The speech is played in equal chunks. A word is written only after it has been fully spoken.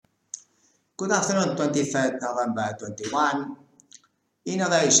Good afternoon, 23rd November 21.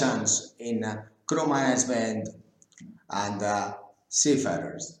 Innovations in crew management and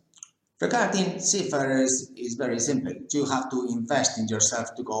seafarers. Regarding seafarers, it's very simple. You have to invest in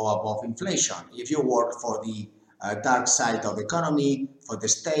yourself to go above inflation. If you work for the dark side of the economy, for the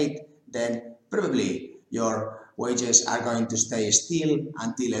state, then probably your wages are going to stay still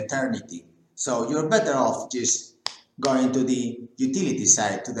until eternity. So you're better off just going to the utility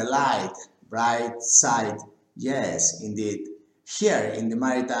side, to the light, bright side. Yes, indeed. Here in the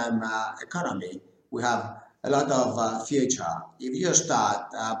maritime economy, we have a lot of future. If you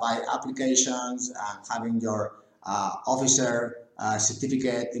start by applications, having your officer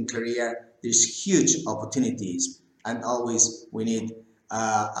certificate in career, there's huge opportunities, and always we need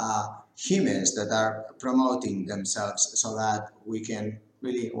humans that are promoting themselves so that we can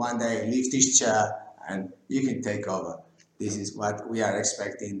really one day leave this chair and you can take over. This is what we are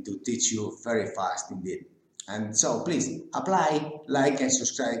expecting to teach you very fast indeed. And so please apply, like and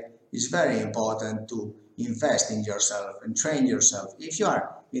subscribe. It's very important to invest in yourself and train yourself. If you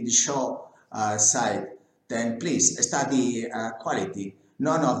are in the show side, then please study quality.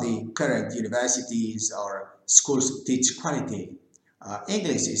 None of the current universities or schools teach quality.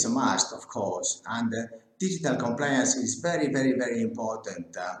 English is a must, of course, and digital compliance is very, very, very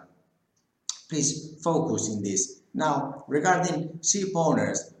important. Please focus in this. Now, regarding ship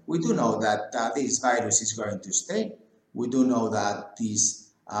owners, we do know that this virus is going to stay. We do know that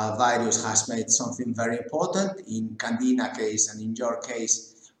this virus has made something very important. In Candina case and in your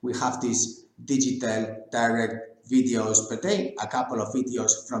case, we have these digital direct videos per day, a couple of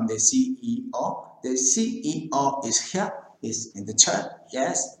videos from the CEO. The CEO is here, is in the chair,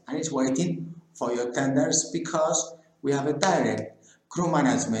 yes, and is waiting for your tenders because we have a direct crew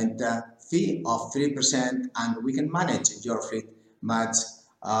management fee of 3%, and we can manage your fleet much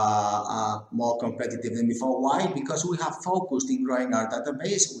more competitive than before. Why? Because we have focused in growing our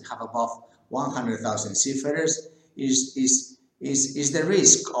database. We have above 100,000 seafarers. Is the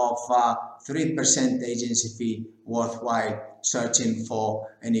risk of 3% agency fee worthwhile searching for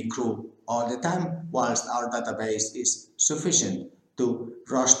any crew all the time, whilst our database is sufficient to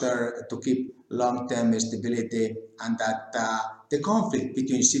roster, to keep long-term stability, and that the conflict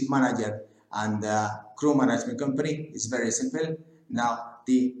between ship manager and crew management company is very simple. Now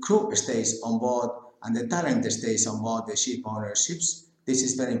the crew stays on board and the talent stays on board the ship ownerships. This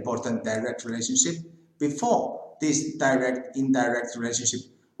is very important direct relationship. Before, this direct indirect relationship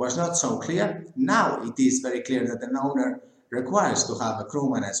was not so clear. Now it is very clear that an owner requires to have a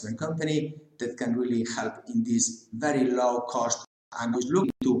crew management company that can really help in this very low cost, and is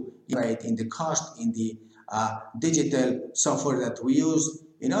looking to innovate in the cost, in the digital software that we use,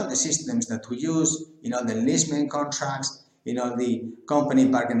 in all the systems that we use, in all the enlistment contracts, in all the company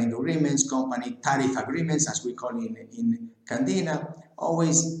bargaining agreements, company tariff agreements, as we call it in Candina,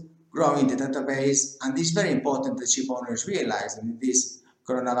 always growing the database. And it's very important that ship owners realize that this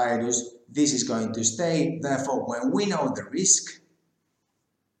coronavirus, this is going to stay. Therefore, when we know the risk,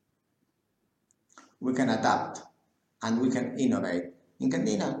 we can adapt and we can innovate. In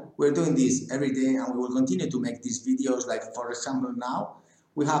Candina, we're doing this every day, and we will continue to make these videos. Like, for example, now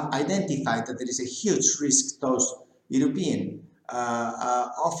we have identified that there is a huge risk those European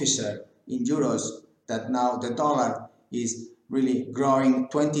officer in euros, that now the dollar is really growing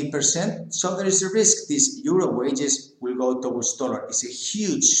 20%. So there is a risk these euro wages will go towards dollar. It's a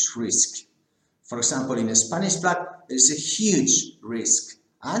huge risk. For example, in a Spanish flag, there is a huge risk.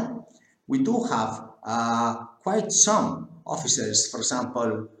 And we do have quite some officers, for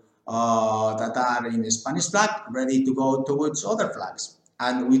example, that are in the Spanish flag ready to go towards other flags.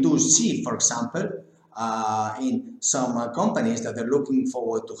 And we do see, for example, in some companies that are looking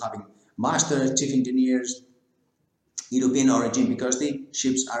forward to having masters, chief engineers, European origin, because the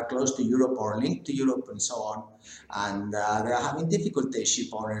ships are close to Europe or linked to Europe and so on, and they are having difficulty, ship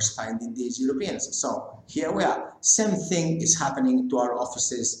owners, finding these Europeans. So here we are. Same thing is happening to our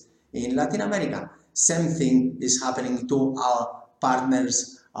offices in Latin America. Same thing is happening to our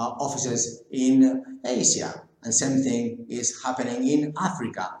partners' offices in Asia, and same thing is happening in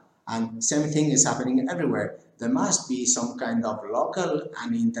Africa, and same thing is happening everywhere. There must be some kind of local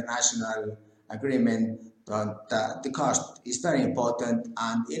and international agreement. But the cost is very important,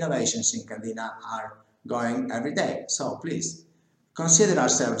 and innovations in Candina are going every day. So please consider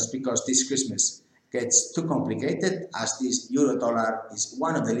ourselves, because this Christmas gets too complicated, as this euro dollar is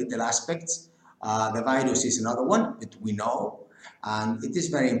one of the little aspects. The virus is another one that we know, and it is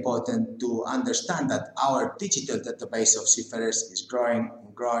very important to understand that our digital database of seafarers is growing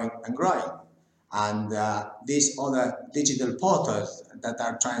and growing and growing. and these other digital portals that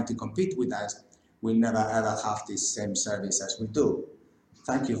are trying to compete with us will never ever have this same service as we do.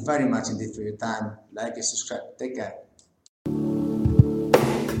 Thank you very much indeed for your time. Like and subscribe. Take care.